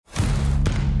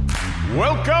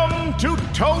Welcome to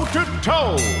Toe to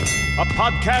Toe, a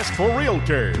podcast for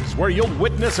realtors where you'll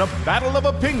witness a battle of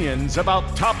opinions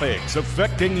about topics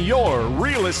affecting your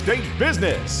real estate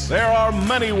business. There are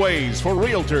many ways for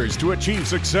realtors to achieve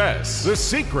success. The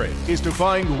secret is to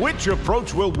find which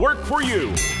approach will work for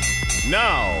you.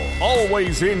 Now,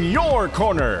 always in your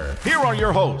corner, here are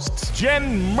your hosts,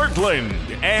 Jen Mertland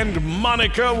and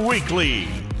Monica Weekly.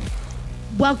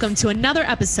 Welcome to another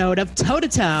episode of Toe to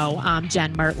Toe. I'm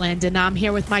Jen Mertland, and I'm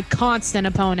here with my constant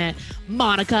opponent,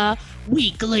 Monica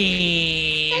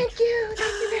Weekly. Thank you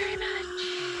very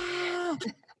much.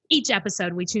 Each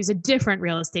episode, we choose a different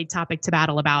real estate topic to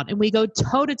battle about, and we go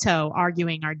toe to toe,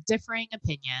 arguing our differing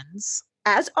opinions.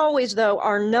 As always, though,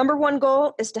 our number one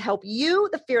goal is to help you,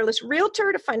 the fearless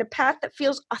realtor, to find a path that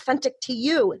feels authentic to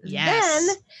you. Yes.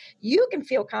 Then you can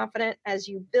feel confident as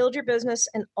you build your business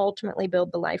and ultimately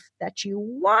build the life that you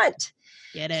want.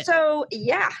 Get it? So,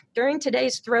 during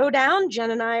today's throwdown, Jen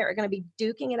and I are going to be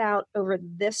duking it out over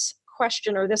this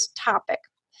question or this topic.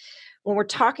 When we're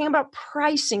talking about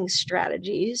pricing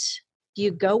strategies, do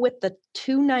you go with the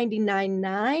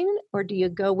 $299.9 or do you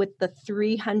go with the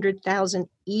 $300,000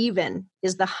 even?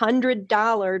 Is the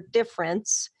 $100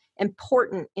 difference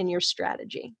important in your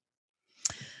strategy?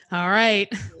 All right.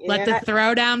 Let the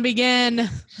throwdown begin.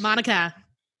 Monica,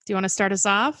 do you want to start us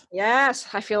off? Yes,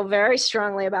 I feel very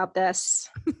strongly about this.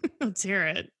 Let's hear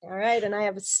it. All right. And I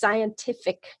have a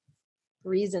scientific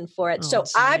reason for it. Oh,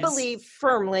 I geez. believe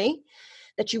firmly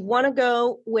that you want to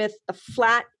go with a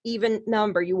flat, even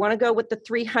number. You want to go with the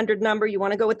 300 number. You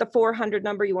want to go with the 400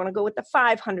 number. You want to go with the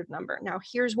 500 number. Now,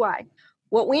 here's why.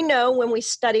 What we know when we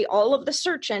study all of the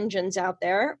search engines out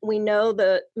there, we know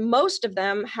that most of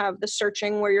them have the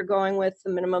searching where you're going with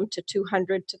the minimum to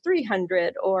 200 to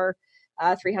 300 or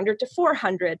 300 to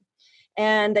 400.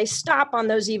 And they stop on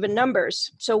those even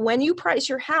numbers. So when you price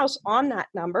your house on that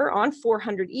number, on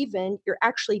 400 even, you're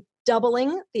actually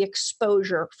doubling the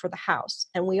exposure for the house.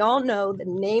 And we all know the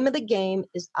name of the game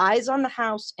is eyes on the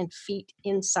house and feet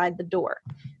inside the door.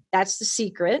 That's the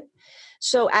secret.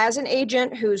 So as an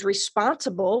agent who's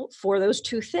responsible for those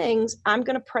two things, I'm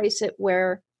going to price it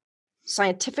where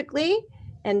scientifically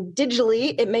and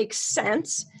digitally it makes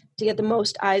sense to get the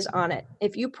most eyes on it.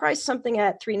 If you price something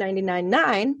at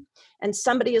 $399.9 and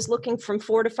somebody is looking from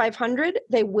 400 to 500,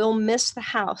 they will miss the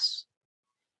house.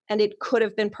 And it could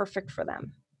have been perfect for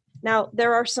them. Now,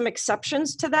 there are some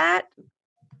exceptions to that,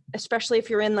 especially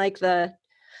if you're in like the,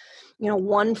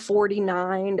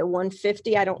 149 to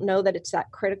 150. I don't know that it's that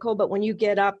critical, but when you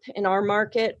get up in our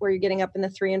market where you're getting up in the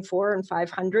 3 and 4 and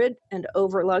 500 and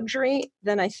over luxury,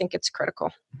 then I think it's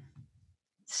critical.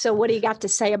 So what do you got to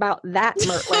say about that,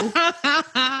 Mertland?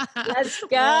 Let's go.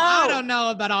 Well, I don't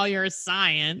know about all your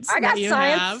science. I got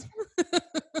science.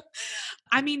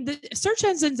 I mean, the search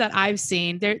engines that I've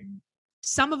seen,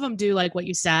 some of them do like what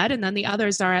you said, and then the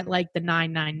others are at like the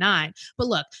 999. But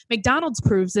look, McDonald's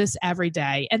proves this every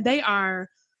day, and they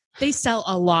sell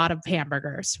a lot of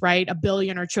hamburgers, right? A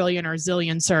billion or trillion or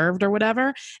zillion served or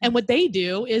whatever. And what they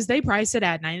do is they price it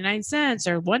at 99 cents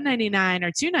or $1.99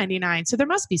 or $2.99. So there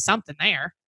must be something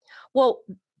there. Well,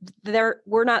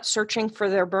 we're not searching for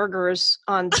their burgers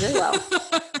on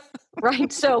Zillow,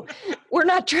 right? So we're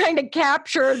not trying to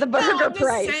capture the burger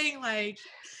price. Saying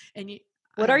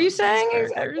what are you saying?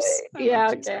 Yeah.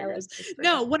 Okay.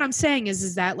 No, what I'm saying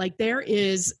is that like there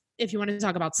is, if you want to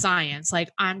talk about science, like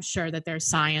I'm sure that there's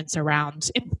science around,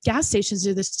 and gas stations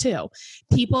do this too.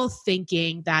 People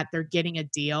thinking that they're getting a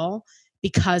deal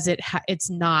because it's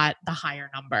not the higher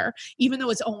number, even though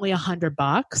it's only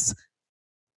 $100.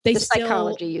 The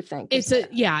psychology, you think? It's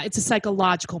a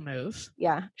psychological move.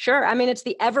 Yeah, sure. I mean, it's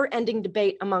the ever-ending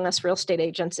debate among us real estate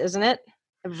agents, isn't it?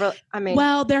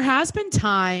 Well, there has been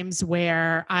times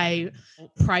where I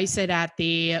price it at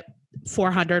the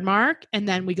 400 mark, and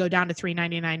then we go down to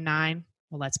 $399.9.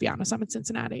 Well, let's be honest, I'm in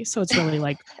Cincinnati, so it's really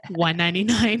like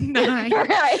 $199.9.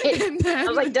 Right. Then, I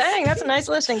was like, dang, that's a nice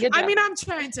listing. Good job. I mean, I'm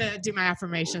trying to do my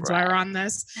affirmations while we're on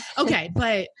this. Okay,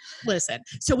 but listen,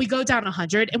 so we go down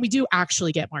 100, and we do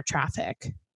actually get more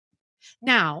traffic.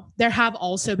 Now, there have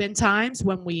also been times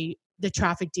when the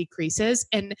traffic decreases.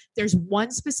 And there's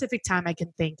one specific time I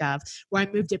can think of where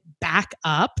I moved it back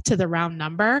up to the round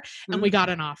number and we got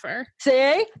an offer.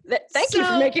 See? Thank you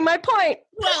for making my point.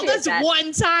 Well, that's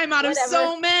one time out of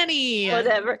so many.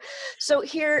 Whatever. So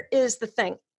here is the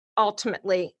thing.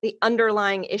 Ultimately, the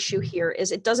underlying issue here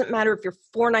is it doesn't matter if you're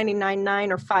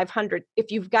 $499.9 or $500. If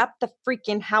you've got the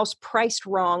freaking house priced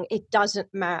wrong, it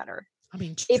doesn't matter. I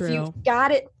mean, true. If you've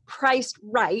got it priced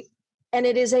right, and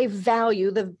it is a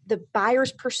value, the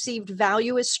buyer's perceived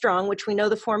value is strong, which we know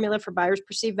the formula for buyer's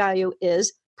perceived value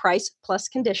is price plus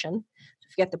condition.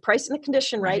 If you get the price and the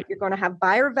condition right, you're going to have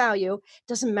buyer value. It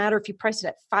doesn't matter if you price it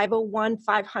at 501,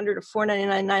 500 or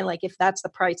 499.9. Like if that's the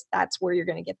price, that's where you're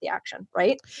going to get the action,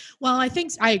 right? Well, I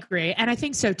agree. And I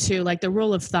think so too. Like the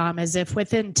rule of thumb is if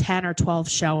within 10 or 12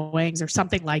 showings or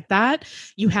something like that,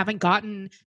 you haven't gotten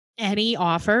any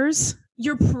offers,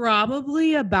 you're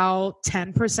probably about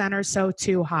 10% or so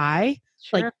too high.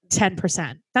 Sure. Like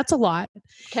 10%. That's a lot.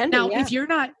 If you're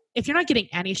not getting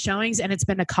any showings and it's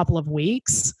been a couple of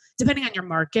weeks, depending on your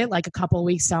market, like a couple of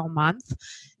weeks to a month,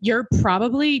 you're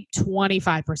probably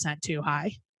 25% too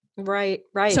high. Right.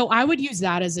 So I would use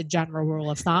that as a general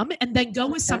rule of thumb and then go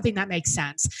with something that makes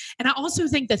sense. And I also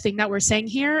think the thing that we're saying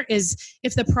here is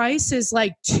if the price is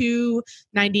like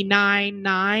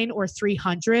 $299.9 or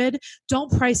 $300,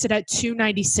 don't price it at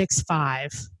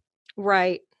 $296.5.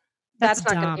 Right. That's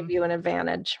not going to give you an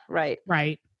advantage. Right.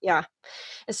 Yeah.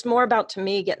 It's more about, to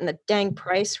me, getting the dang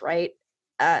price right,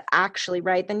 actually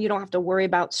right. Then you don't have to worry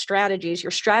about strategies.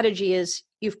 Your strategy is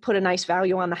you've put a nice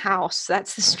value on the house.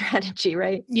 That's the strategy,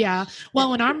 right? Yeah.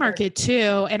 Well, in our market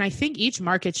too, and I think each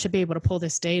market should be able to pull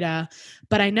this data,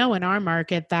 but I know in our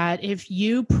market that if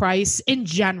you price in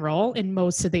general, in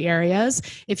most of the areas,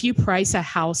 if you price a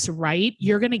house right,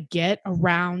 you're going to get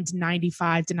around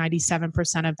 95 to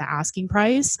 97% of the asking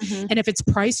price. Mm-hmm. And if it's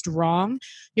priced wrong,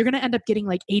 you're going to end up getting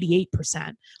like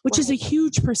 88%, which is a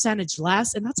huge percentage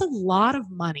less. And that's a lot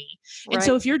of money. And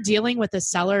so if you're dealing with a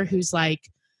seller who's like,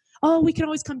 oh, we can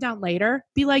always come down later,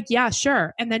 be like, yeah,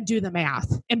 sure. And then do the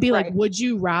math and be like, would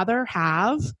you rather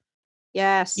have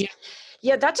that's a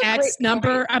X great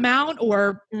number amount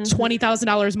or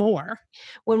 $20,000 more?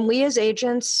 When we as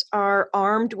agents are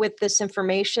armed with this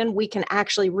information, we can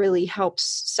actually really help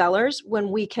sellers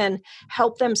when we can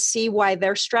help them see why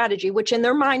their strategy, which in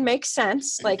their mind makes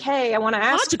sense. Like, hey, I want to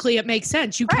ask. Logically, it makes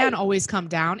sense. You can always come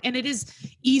down, and it is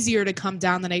easier to come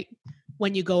down than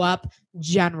when you go up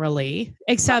generally,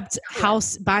 except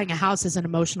buying a house is an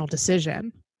emotional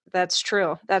decision. That's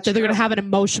true. So they're going to have an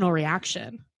emotional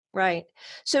reaction. Right.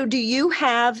 So do you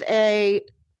have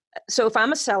so if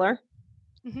I'm a seller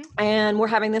and we're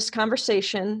having this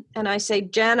conversation and I say,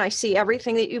 Jen, I see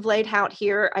everything that you've laid out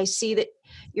here. I see that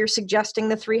you're suggesting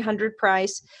the 300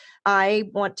 price. I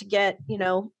want to get,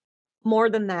 more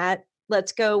than that.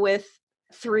 Let's go with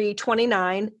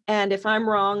 329. And if I'm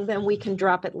wrong, then we can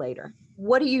drop it later.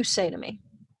 What do you say to me?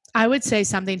 I would say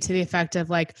something to the effect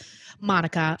of like,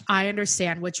 Monica, I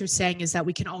understand what you're saying is that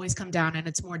we can always come down and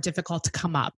it's more difficult to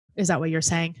come up. Is that what you're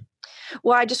saying?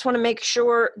 Well, I just want to make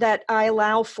sure that I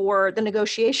allow for the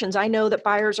negotiations. I know that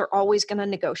buyers are always going to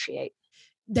negotiate.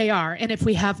 They are. And if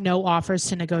we have no offers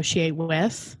to negotiate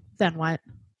with, then what?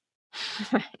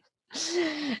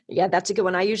 Yeah, that's a good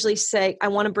one. I usually say, I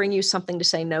want to bring you something to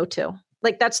say no to.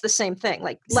 Like, that's the same thing.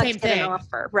 Like, let's get an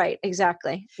offer. Right.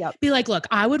 Exactly. Yep. Be like, look,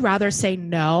 I would rather say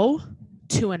no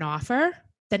to an offer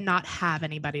than not have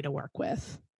anybody to work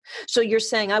with. So you're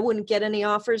saying I wouldn't get any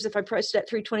offers if I priced it at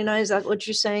 329. Is that what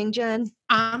you're saying, Jen?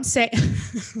 I'm saying,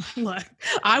 look,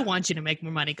 I want you to make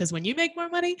more money because when you make more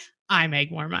money, I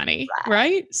make more money,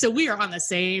 right? So we are on the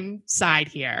same side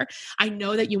here. I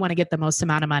know that you want to get the most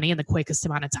amount of money in the quickest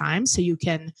amount of time so you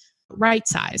can right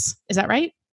size. Is that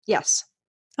right? Yes.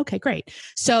 Okay, great.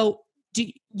 So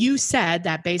you said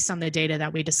that based on the data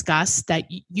that we discussed that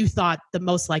you thought the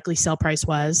most likely sale price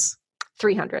was?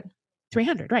 300.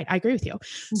 300, right. I agree with you.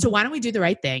 So why don't we do the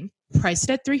right thing, price it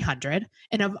at 300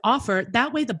 and have offer,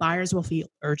 that way the buyers will feel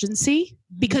urgency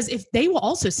because if they will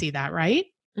also see that, right?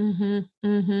 And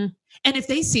if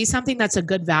they see something that's a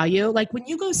good value, like when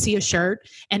you go see a shirt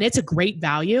and it's a great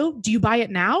value, do you buy it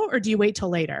now or do you wait till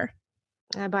later?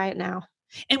 I buy it now.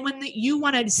 And when you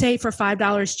want to say for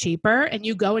 $5 cheaper and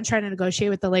you go and try to negotiate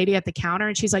with the lady at the counter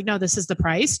and she's like, no, this is the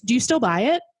price. Do you still buy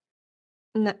it?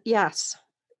 No, yes.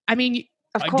 I mean,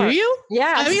 of course. Do you?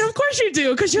 Yeah. I mean, of course you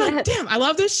do. Because you're like, damn, I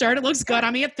love this shirt. It looks good.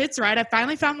 I mean, it fits right. I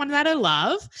finally found one that I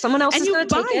love. Someone else is going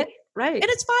to take it. Right. And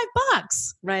it's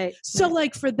 $5. Right. So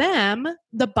like for them,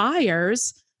 the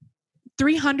buyers,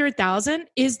 $300,000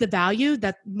 is the value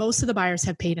that most of the buyers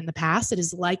have paid in the past. It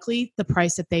is likely the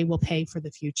price that they will pay for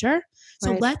the future.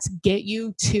 So let's get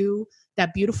you to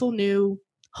that beautiful new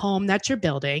home that you're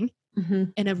building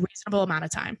in a reasonable amount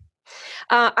of time.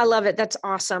 I love it. That's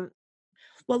awesome.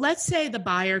 Well, let's say the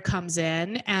buyer comes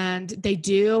in and they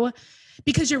do,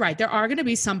 because you're right, there are going to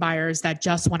be some buyers that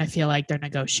just want to feel like they're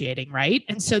negotiating, right?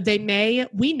 And so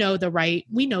we know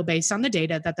based on the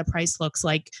data that the price looks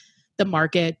like the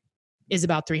market is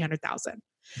about $300,000.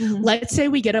 Let's say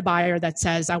we get a buyer that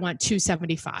says, I want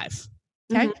 $275,000.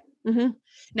 Okay.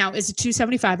 Now, is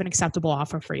 $275,000 an acceptable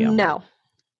offer for you? No.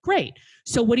 Great.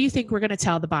 So what do you think we're going to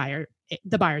tell the buyer's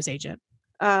agent?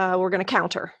 We're going to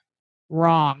counter.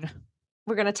 Wrong.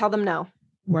 We're going to tell them no.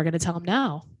 We're going to tell them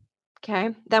no.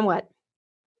 Okay. Then what?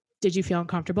 Did you feel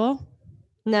uncomfortable?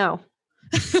 No.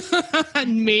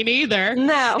 Me neither.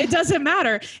 No. It doesn't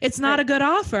matter. It's not a good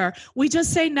offer. We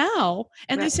just say no.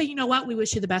 And Right. they say, you know what? We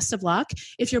wish you the best of luck.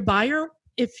 If your buyer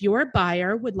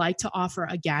would like to offer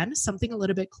again, something a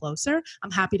little bit closer,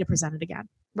 I'm happy to present it again.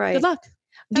 Right. Good luck.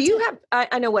 Do you have,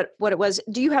 I know what it was.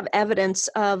 Do you have evidence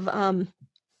of,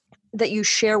 that you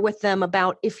share with them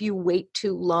about if you wait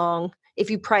too long, if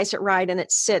you price it right and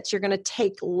it sits, you're going to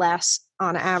take less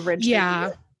on average?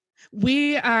 Yeah.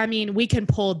 We can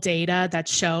pull data that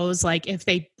shows like if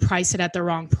they price it at the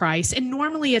wrong price. And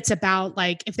normally it's about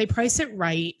like, if they price it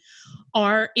right,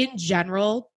 or in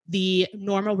general, the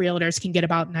normal realtors can get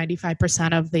about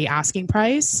 95% of the asking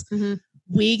price. Mm-hmm.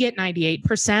 We get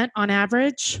 98% on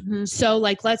average. Mm-hmm. So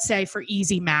like, let's say for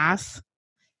easy math,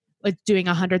 like doing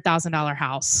 $100,000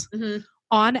 house, Mm-hmm.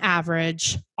 on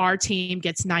average, our team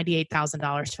gets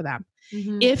 $98,000 for them.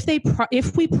 Mm-hmm.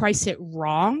 If we price it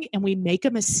wrong and we make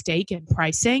a mistake in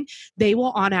pricing, they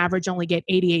will on average only get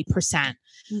 88%,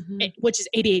 Mm-hmm. which is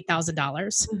 $88,000.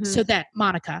 Mm-hmm. So then,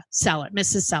 Monica,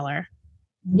 Mrs. Seller,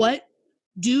 what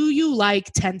do you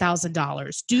like?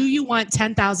 $10,000? Do you want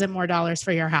 $10,000 more dollars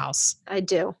for your house? I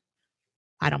do.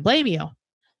 I don't blame you.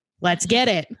 Let's get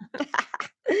it.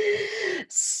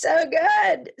 So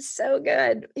good. So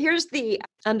good. Here's the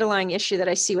underlying issue that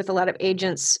I see with a lot of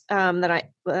agents that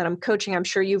I'm coaching. I'm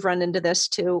sure you've run into this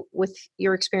too with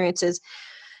your experiences.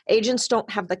 Agents don't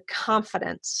have the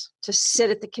confidence to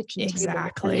sit at the kitchen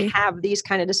table and have these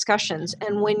kind of discussions.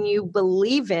 And when you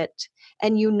believe it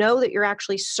and you know that you're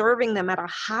actually serving them at a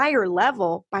higher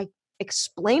level by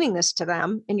explaining this to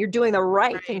them, and you're doing the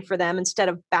right thing for them instead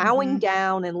of bowing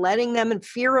down and letting them in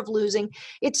fear of losing,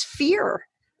 it's fear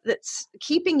that's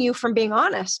keeping you from being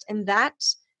honest. And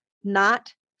that's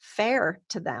not fair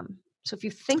to them. So if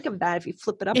you think of that, if you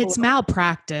flip it up, it's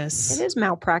malpractice. It is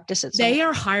malpractice. They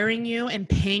are hiring you and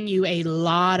paying you a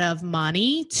lot of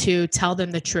money to tell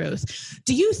them the truth.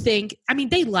 Do you think, I mean,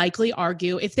 they likely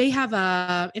argue if they have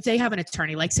an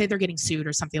attorney, like say they're getting sued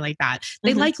or something like that,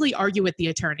 they likely argue with the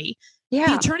attorney. Yeah.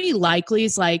 The attorney likely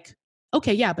is like,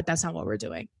 okay, yeah, but that's not what we're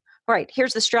doing. Right.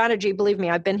 Here's the strategy. Believe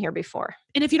me, I've been here before.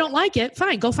 And if you don't like it,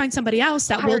 fine, go find somebody else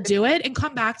that will do it and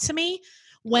come back to me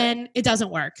when it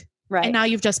doesn't work. Right. And now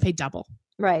you've just paid double.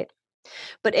 Right.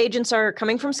 But agents are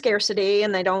coming from scarcity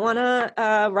and they don't want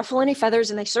to ruffle any feathers,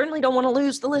 and they certainly don't want to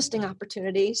lose the listing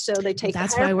opportunity. So they take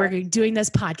That's why we're doing this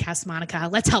podcast, Monica.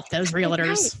 Let's help those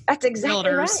realtors. Right. That's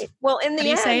exactly right. Well, in the end,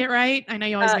 you say it right? I know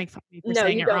you always make fun of me for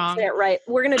saying it wrong. No, you don't say it right.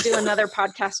 We're going to do another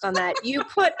podcast on that. You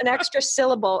put an extra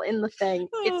syllable in the thing.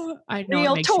 It's I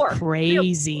know, it makes you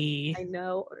crazy. I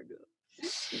know.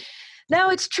 No,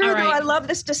 it's true. Right. Though. I love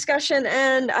this discussion,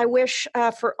 and I wish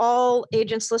for all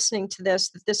agents listening to this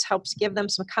that this helps give them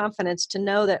some confidence to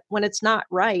know that when it's not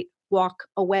right, walk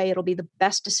away. It'll be the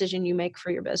best decision you make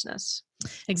for your business.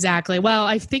 Exactly. Well,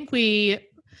 I think that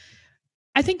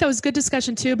was good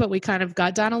discussion too, but we kind of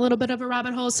got down a little bit of a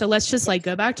rabbit hole. So let's just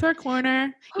go back to our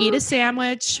corner, eat a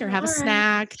sandwich or have a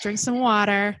snack, drink some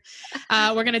water.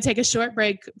 We're going to take a short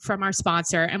break from our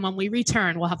sponsor. And when we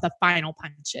return, we'll have the final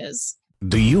punches.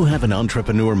 Do you have an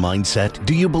entrepreneur mindset?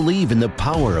 Do you believe in the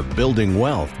power of building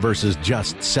wealth versus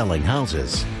just selling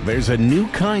houses? There's a new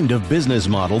kind of business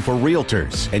model for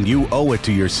realtors, and you owe it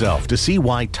to yourself to see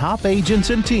why top agents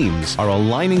and teams are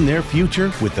aligning their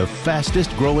future with the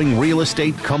fastest growing real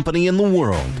estate company in the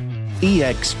world.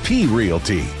 eXp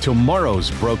Realty,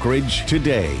 tomorrow's brokerage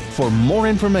today. For more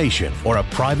information or a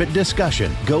private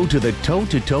discussion, go to the Toe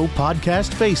to Toe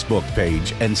Podcast Facebook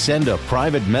page and send a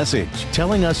private message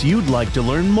telling us you'd like to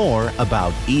learn more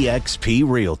about eXp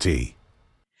Realty.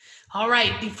 All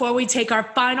right, before we take our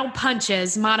final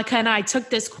punches, Monica and I took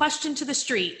this question to the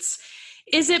streets.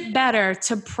 Is it better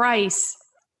to price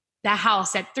the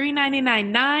house at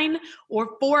 $399,900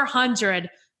 or $400,000?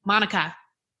 Monica,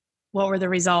 what were the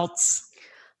results?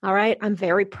 All right. I'm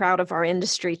very proud of our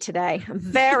industry today. I'm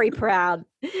very proud.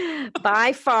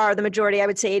 By far, the majority, I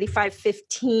would say 85%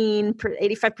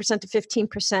 to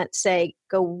 15% say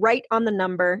go right on the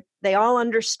number. They all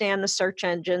understand the search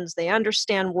engines. They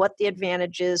understand what the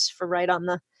advantage is for right on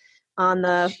the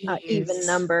even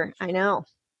number. I know.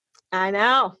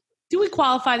 Do we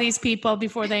qualify these people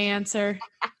before they answer?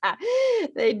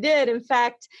 They did. In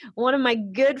fact, one of my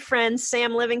good friends,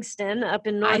 Sam Livingston, up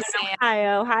in Northern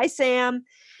Ohio. Hi, Sam.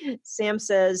 Sam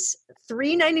says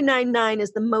 399.9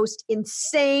 is the most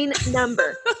insane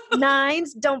number.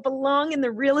 Nines don't belong in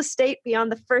the real estate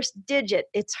beyond the first digit.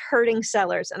 It's hurting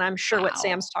sellers. And I'm sure what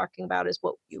Sam's talking about is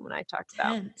what you and I talked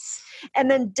about. And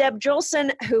then Deb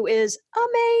Jolson, who is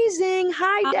amazing.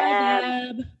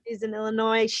 Hi, Deb. She's in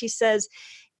Illinois. She says,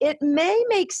 it may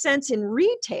make sense in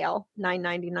retail,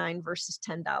 $9.99 versus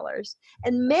 $10,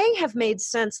 and may have made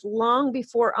sense long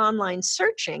before online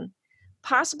searching.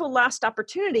 Possible lost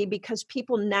opportunity because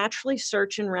people naturally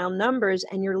search in round numbers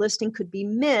and your listing could be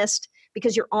missed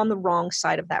because you're on the wrong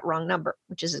side of that wrong number,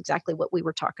 which is exactly what we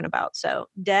were talking about. So,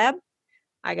 Deb,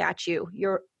 I got you.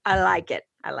 I like it.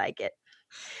 I like it.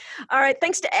 All right.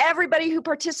 Thanks to everybody who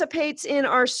participates in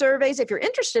our surveys. If you're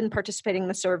interested in participating in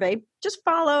the survey, just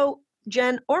follow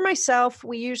Jen or myself.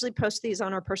 We usually post these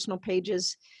on our personal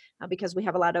pages because we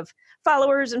have a lot of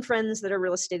followers and friends that are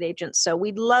real estate agents. So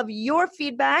we'd love your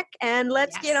feedback, and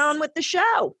let's get on with the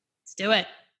show. Let's do it.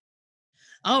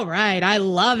 All right. I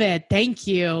love it. Thank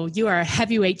you. You are a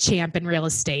heavyweight champ in real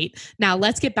estate. Now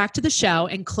let's get back to the show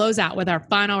and close out with our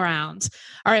final round.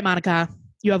 All right, Monica,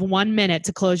 you have 1 minute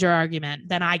to close your argument.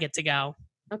 Then I get to go.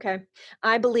 Okay.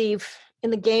 I believe in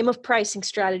the game of pricing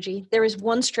strategy, there is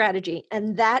one strategy,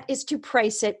 and that is to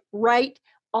price it right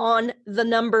on the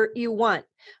number you want.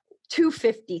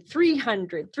 250,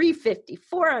 300, 350,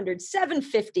 400,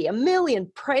 750, $1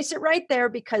 million. Price it right there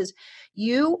because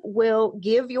you will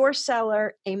give your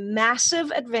seller a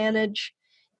massive advantage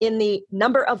in the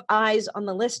number of eyes on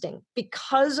the listing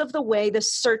because of the way the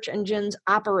search engines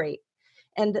operate.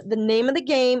 And the name of the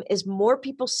game is more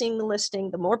people seeing the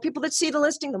listing. The more people that see the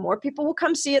listing, the more people will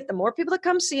come see it. The more people that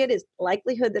come see it, is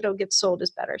likelihood that it'll get sold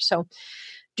is better. So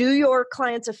do your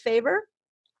clients a favor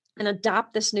and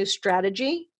adopt this new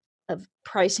strategy of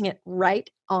pricing it right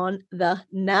on the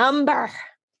number.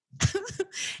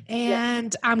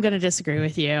 And I'm going to disagree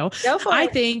with you. Go for I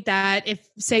it. think that if,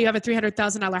 say, you have a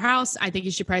 $300,000 house, I think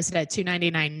you should price it at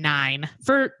 $299.9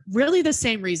 for really the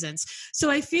same reasons. So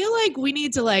I feel like we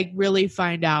need to really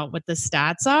find out what the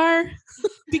stats are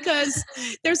because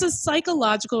there's a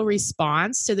psychological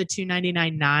response to the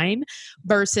 $299.9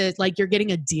 versus you're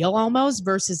getting a deal almost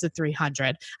versus the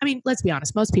 $300. I mean, let's be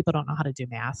honest. Most people don't know how to do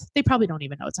math. They probably don't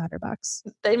even know it's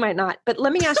 $100. They might not. But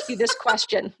let me ask you this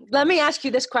question.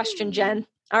 Jen.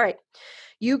 All right.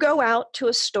 You go out to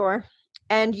a store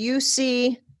and you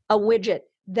see a widget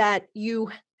that you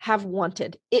have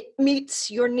wanted. It meets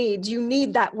your needs. You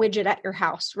need that widget at your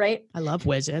house, right? I love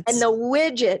widgets. And the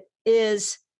widget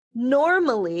is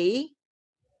normally,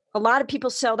 a lot of people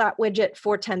sell that widget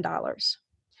for $10.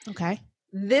 Okay.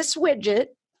 This widget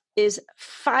is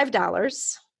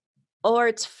 $5 or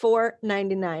it's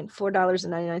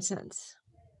 $4.99.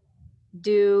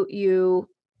 Do you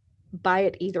buy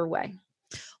it either way?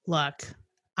 Look,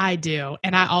 I do.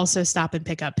 And I also stop and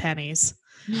pick up pennies.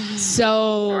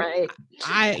 So Right.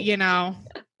 I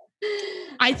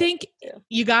think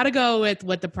you got to go with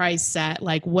what the price set,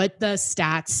 what the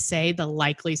stats say the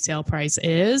likely sale price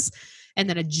is, and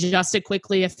then adjust it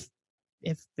quickly if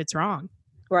it's wrong.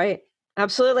 Right.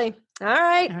 Absolutely. All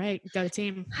right. Go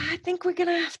team. I think we're going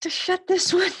to have to shut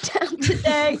this one down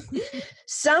today.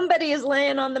 Somebody is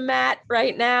laying on the mat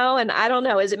right now. And I don't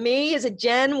know, is it me? Is it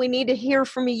Jen? We need to hear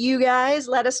from you guys.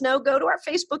 Let us know. Go to our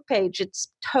Facebook page.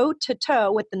 It's Toe to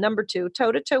Toe with the number 2,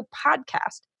 Toe to Toe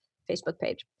Podcast Facebook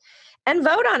page. And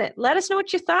vote on it. Let us know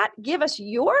what you thought. Give us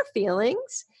your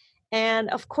feelings.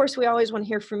 And of course, we always want to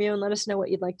hear from you and let us know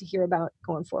what you'd like to hear about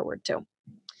going forward too.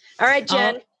 All right,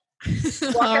 Jen.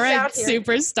 All right,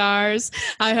 superstars.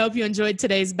 I hope you enjoyed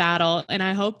today's battle, and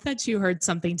I hope that you heard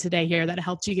something today here that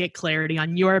helped you get clarity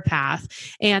on your path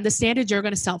and the standard you're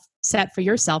going to set for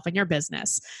yourself and your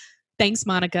business. Thanks,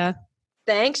 Monica.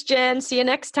 Thanks, Jen. See you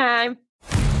next time.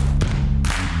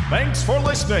 Thanks for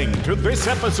listening to this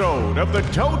episode of the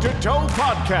Toe to Toe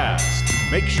Podcast.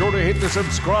 Make sure to hit the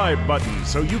subscribe button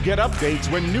so you get updates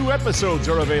when new episodes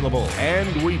are available.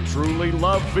 And we truly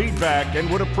love feedback and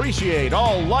would appreciate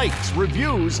all likes,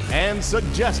 reviews, and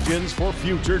suggestions for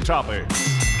future topics.